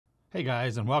Hey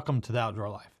guys, and welcome to the Outdoor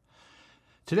Life.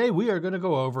 Today we are going to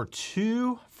go over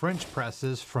two French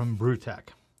presses from BruTrek.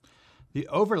 The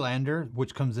OVRLNDR,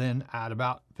 which comes in at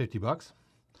about 50 bucks,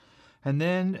 and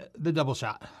then the double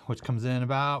shot, which comes in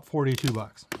about 42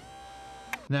 bucks.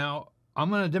 Now, I'm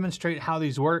going to demonstrate how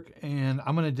these work, and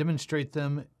I'm going to demonstrate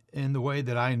them in the way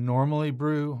that I normally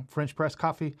brew French press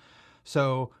coffee.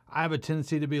 So I have a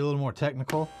tendency to be a little more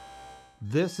technical.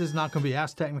 This is not going to be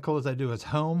as technical as I do at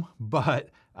home,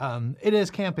 but it is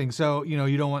camping, so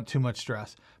you don't want too much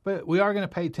stress. But we are going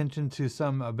to pay attention to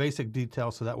some basic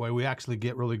details, so that way we actually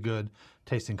get really good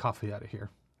tasting coffee out of here.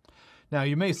 Now,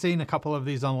 you may have seen a couple of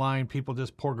these online. People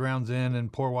just pour grounds in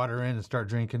and pour water in and start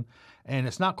drinking, and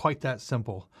it's not quite that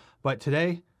simple. But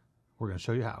today, we're going to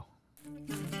show you how.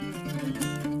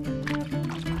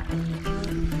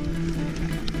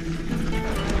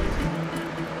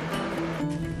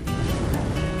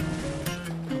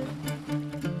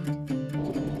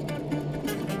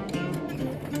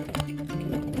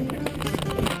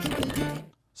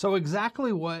 So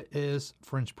exactly what is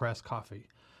French press coffee?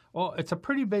 Well, it's a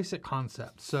pretty basic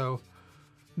concept. So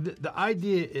the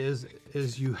idea is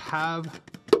you have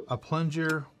a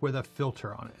plunger with a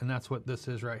filter on it, and that's what this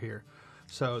is right here.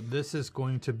 So this is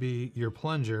going to be your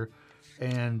plunger,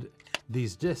 and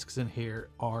these discs in here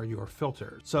are your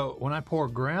filter. So when I pour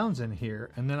grounds in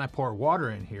here, and then I pour water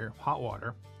in here, hot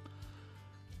water,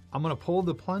 I'm gonna pull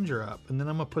the plunger up, and then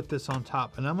I'm gonna put this on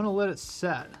top, and I'm gonna let it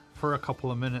set for a couple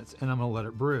of minutes, and I'm gonna let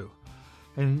it brew.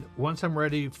 And once I'm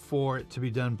ready for it to be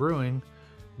done brewing,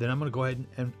 then I'm gonna go ahead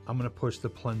and I'm gonna push the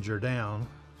plunger down,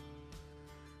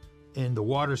 and the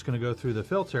water's gonna go through the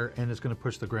filter, and it's gonna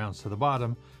push the grounds to the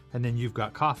bottom, and then you've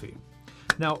got coffee.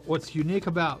 Now, what's unique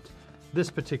about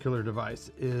this particular device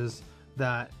is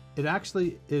that it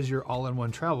actually is your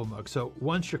all-in-one travel mug. So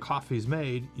once your coffee's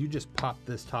made, you just pop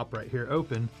this top right here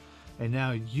open, and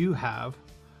now you have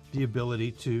the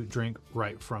ability to drink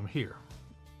right from here.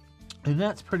 And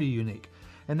that's pretty unique.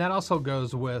 And that also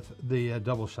goes with the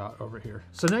double shot over here.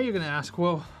 So now you're gonna ask,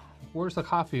 well, where's the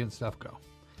coffee and stuff go?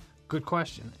 Good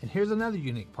question. And here's another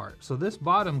unique part. So this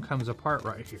bottom comes apart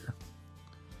right here.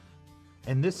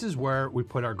 And this is where we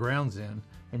put our grounds in.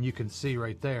 And you can see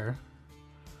right there,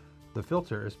 the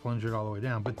filter is plunged all the way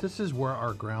down, but this is where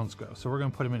our grounds go. So we're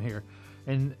gonna put them in here.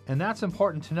 And that's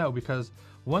important to know, because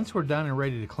once we're done and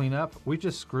ready to clean up, we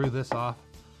just screw this off,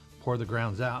 pour the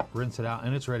grounds out, rinse it out,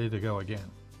 and it's ready to go again.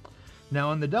 Now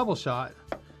on the double shot,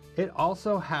 it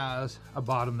also has a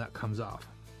bottom that comes off,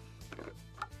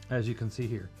 as you can see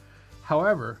here.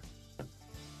 However,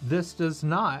 this does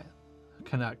not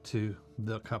connect to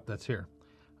the cup that's here.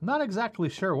 I'm not exactly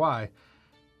sure why.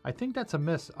 I think that's a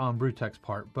miss on BruTrek's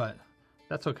part, but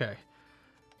that's okay.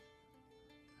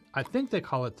 I think they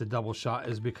call it the double shot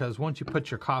is because once you put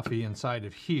your coffee inside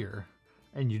of here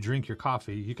and you drink your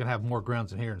coffee, you can have more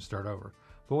grounds in here and start over.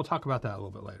 But we'll talk about that a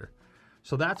little bit later.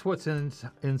 So that's what's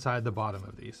inside the bottom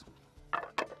of these.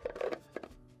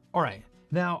 All right,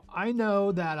 now I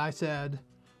know that I said,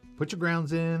 put your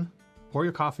grounds in, pour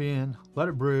your coffee in, let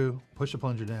it brew, push the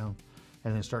plunger down,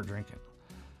 and then start drinking.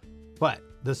 But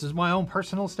this is my own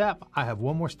personal step. I have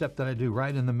one more step that I do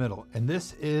right in the middle, and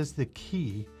this is the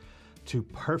key to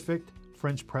perfect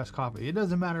French press coffee. It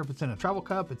doesn't matter if it's in a travel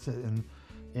cup, it's in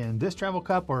this travel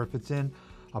cup, or if it's in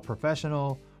a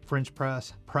professional French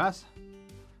press.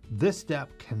 This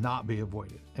step cannot be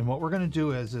avoided. And what we're gonna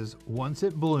do is once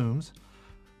it blooms,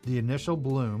 the initial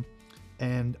bloom,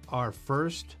 and our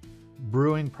first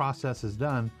brewing process is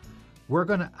done, we're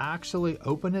gonna actually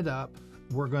open it up.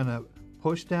 We're gonna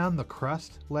push down the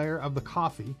crust layer of the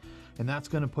coffee, and that's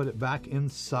gonna put it back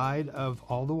inside of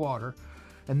all the water.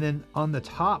 And then on the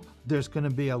top, there's gonna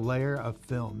be a layer of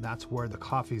film. That's where the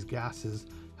coffee's gases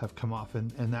have come off,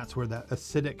 and that's where that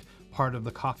acidic part of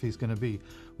the coffee is gonna be.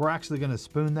 We're actually gonna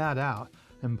spoon that out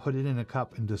and put it in a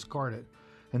cup and discard it.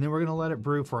 And then we're gonna let it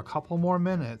brew for a couple more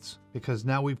minutes, because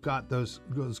now we've got those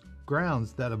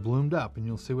grounds that have bloomed up, and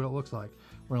you'll see what it looks like.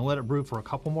 We're gonna let it brew for a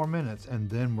couple more minutes, and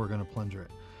then we're gonna plunger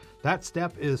it. That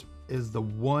step is the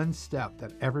one step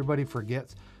that everybody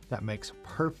forgets that makes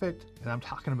perfect, and I'm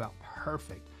talking about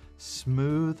perfect,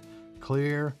 smooth,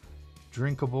 clear,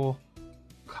 drinkable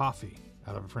coffee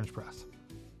out of a French press.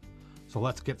 So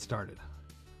let's get started.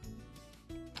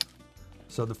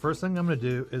 So the first thing I'm gonna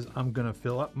do is I'm gonna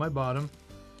fill up my bottom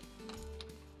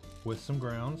with some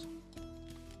grounds.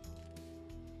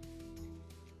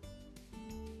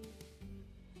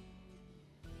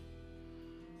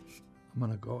 I'm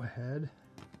gonna go ahead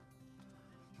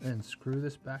and screw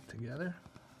this back together.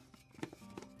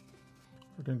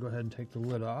 We're gonna go ahead and take the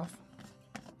lid off.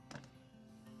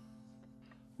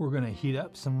 We're gonna heat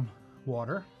up some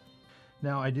water.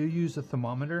 Now I do use a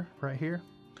thermometer right here,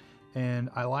 and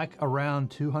I like around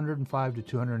 205 to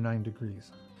 209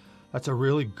 degrees. That's a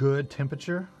really good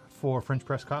temperature for French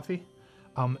press coffee.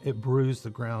 It brews the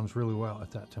grounds really well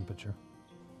at that temperature.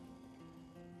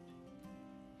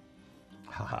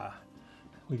 Haha.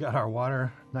 We got our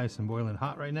water nice and boiling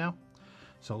hot right now.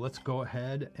 So let's go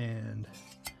ahead and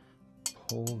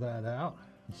pull that out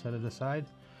and set it aside.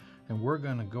 And we're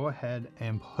gonna go ahead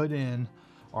and put in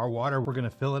our water. We're gonna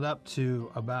fill it up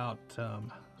to about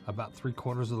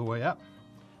 3/4 of the way up.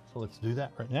 So let's do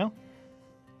that right now.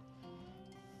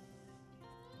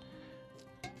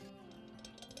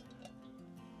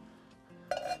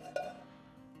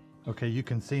 Okay, you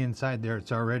can see inside there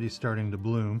it's already starting to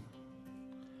bloom.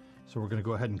 So we're gonna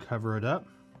go ahead and cover it up.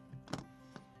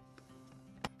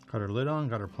 Got our lid on,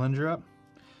 got our plunger up.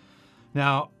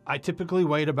 Now, I typically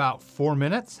wait about 4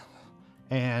 minutes,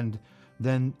 and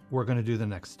then we're gonna do the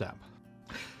next step.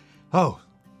 Oh,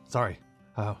 sorry,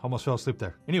 almost fell asleep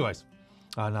there. Anyways,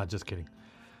 no, just kidding.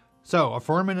 So,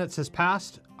 4 minutes has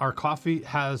passed. Our coffee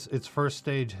has, its first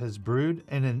stage has brewed,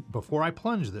 and then before I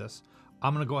plunge this,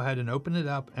 I'm gonna go ahead and open it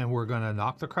up, and we're gonna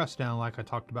knock the crust down like I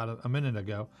talked about a minute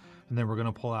ago, and then we're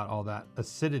gonna pull out all that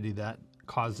acidity that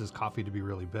causes coffee to be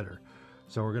really bitter.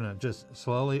 So we're gonna just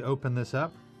slowly open this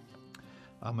up.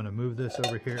 I'm gonna move this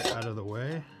over here out of the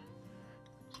way,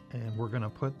 and we're gonna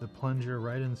put the plunger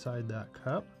right inside that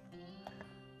cup.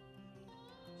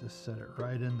 Just set it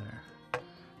right in there.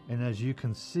 And as you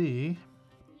can see,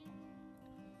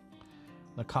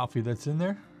 the coffee that's in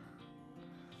there,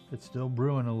 it's still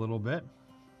brewing a little bit.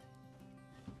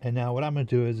 And now what I'm gonna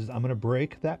do is I'm gonna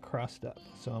break that crust up.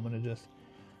 So I'm gonna just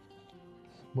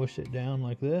mush it down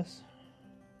like this.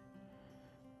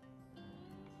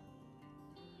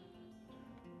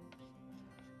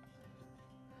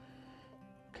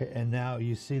 Okay, and now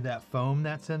you see that foam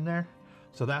that's in there?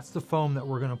 So that's the foam that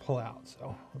we're gonna pull out.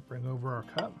 So we'll bring over our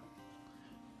cup,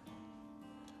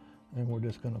 and we're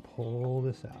just gonna pull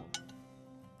this out.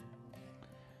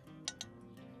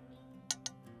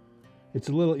 It's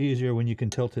a little easier when you can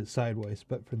tilt it sideways,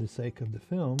 but for the sake of the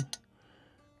film,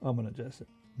 I'm gonna just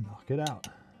knock it out.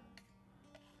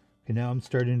 Okay, now I'm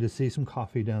starting to see some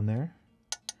coffee down there.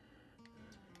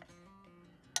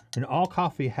 And all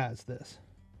coffee has this.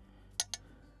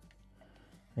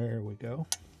 There we go.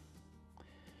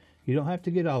 You don't have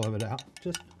to get all of it out,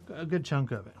 just a good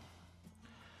chunk of it.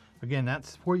 Again,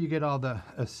 that's where you get all the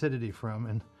acidity from,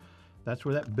 and that's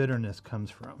where that bitterness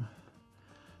comes from.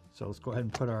 So let's go ahead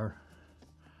and put our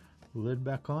lid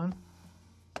back on.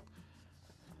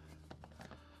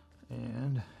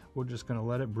 And we're just gonna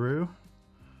let it brew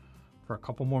for a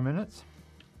couple more minutes,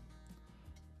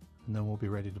 and then we'll be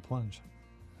ready to plunge.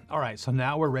 All right, so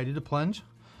now we're ready to plunge.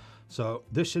 So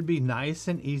this should be nice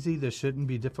and easy. This shouldn't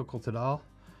be difficult at all.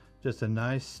 Just a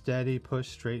nice steady push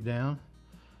straight down.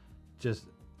 Just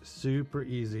super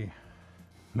easy.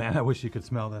 Man, I wish you could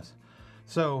smell this.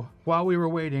 So while we were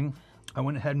waiting, I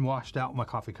went ahead and washed out my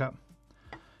coffee cup.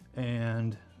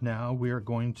 And now we are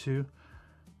going to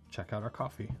check out our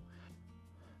coffee.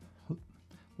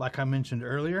 Like I mentioned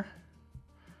earlier,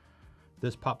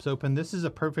 this pops open. This is a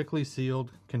perfectly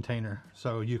sealed container,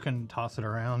 so you can toss it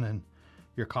around and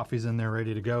your coffee's in there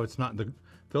ready to go. It's not, the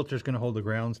filter's gonna hold the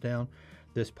grounds down.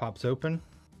 This pops open,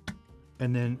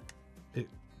 and then it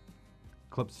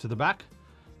clips to the back,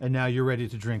 and now you're ready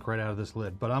to drink right out of this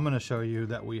lid. But I'm gonna show you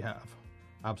that we have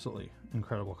absolutely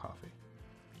incredible coffee.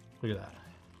 Look at that.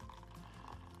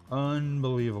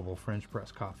 Unbelievable French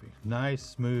press coffee. Nice,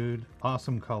 smooth,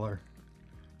 awesome color.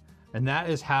 And that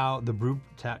is how the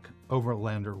BruTrek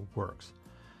OVRLNDR works.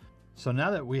 So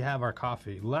now that we have our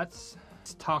coffee, let's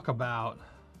talk about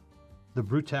the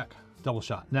BruTrek double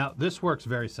shot. Now this works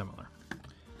very similar.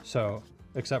 So,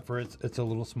 except for it's a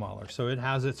little smaller. So it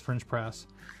has its French press.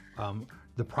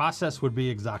 The process would be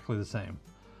exactly the same.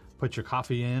 Put your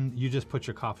coffee in, you just put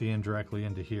your coffee in directly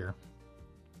into here.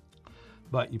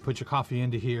 But you put your coffee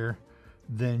into here,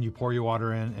 then you pour your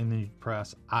water in, and then you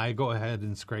press. I go ahead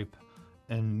and scrape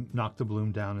and knock the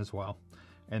bloom down as well,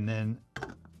 and then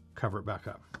cover it back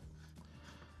up.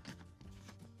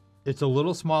 It's a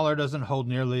little smaller, doesn't hold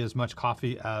nearly as much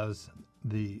coffee as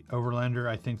the OVRLNDR.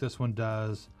 I think this one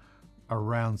does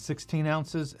around 16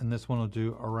 ounces, and this one will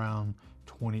do around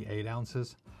 28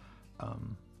 ounces.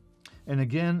 And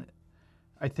again,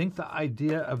 I think the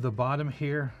idea of the bottom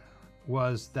here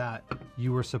was that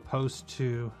you're supposed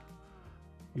to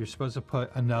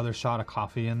put another shot of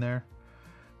coffee in there.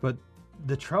 But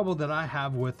the trouble that I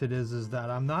have with it is that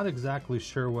I'm not exactly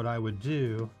sure what I would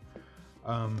do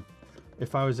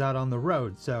if I was out on the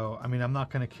road. So, I mean, I'm not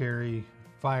going to carry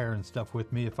fire and stuff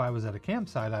with me. If I was at a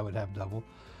campsite, I would have double.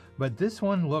 but this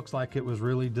one looks like it was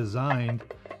really designed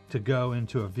to go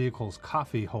into a vehicle's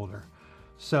coffee holder.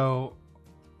 So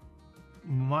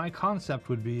my concept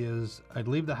would be is I'd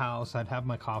leave the house, I'd have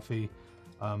my coffee,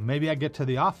 maybe I'd get to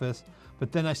the office,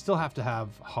 but then I still have to have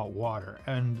hot water.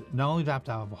 And not only do I have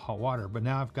to have hot water, but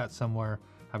now I've got somewhere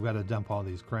I've got to dump all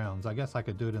these grounds. I guess I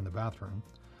could do it in the bathroom,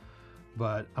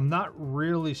 but I'm not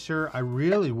really sure. I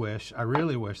really wish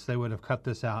they would have cut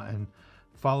this out and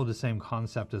followed the same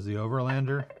concept as the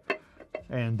Overlander.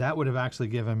 And that would have actually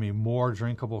given me more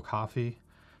drinkable coffee,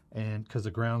 and because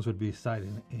the grounds would be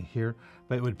sitting in here,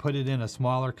 but it would put it in a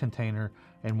smaller container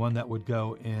and one that would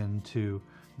go into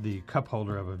the cup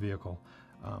holder of a vehicle.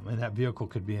 And that vehicle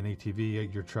could be an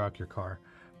ATV, your truck, your car,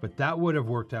 but that would have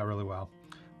worked out really well.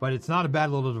 But it's not a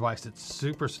bad little device. It's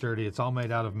super sturdy. It's all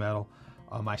made out of metal.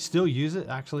 I still use it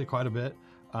actually quite a bit,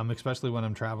 especially when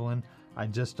I'm traveling. I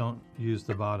just don't use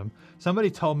the bottom. Somebody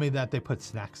told me that they put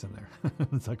snacks in there.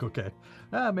 It's like, okay,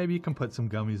 maybe you can put some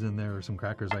gummies in there or some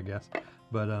crackers, I guess.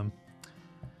 But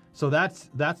so that's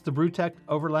the BruTrek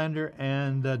Overlander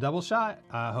and double shot.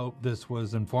 I hope this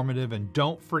was informative, and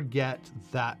don't forget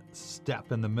that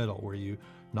step in the middle where you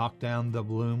knock down the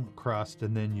bloom crust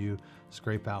and then you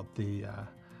scrape out the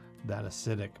that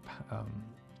acidic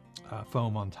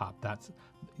foam on top.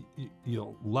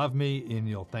 You'll love me and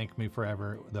you'll thank me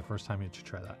forever the first time you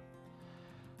try that.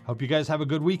 Hope you guys have a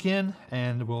good weekend,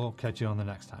 and we'll catch you on the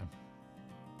next time.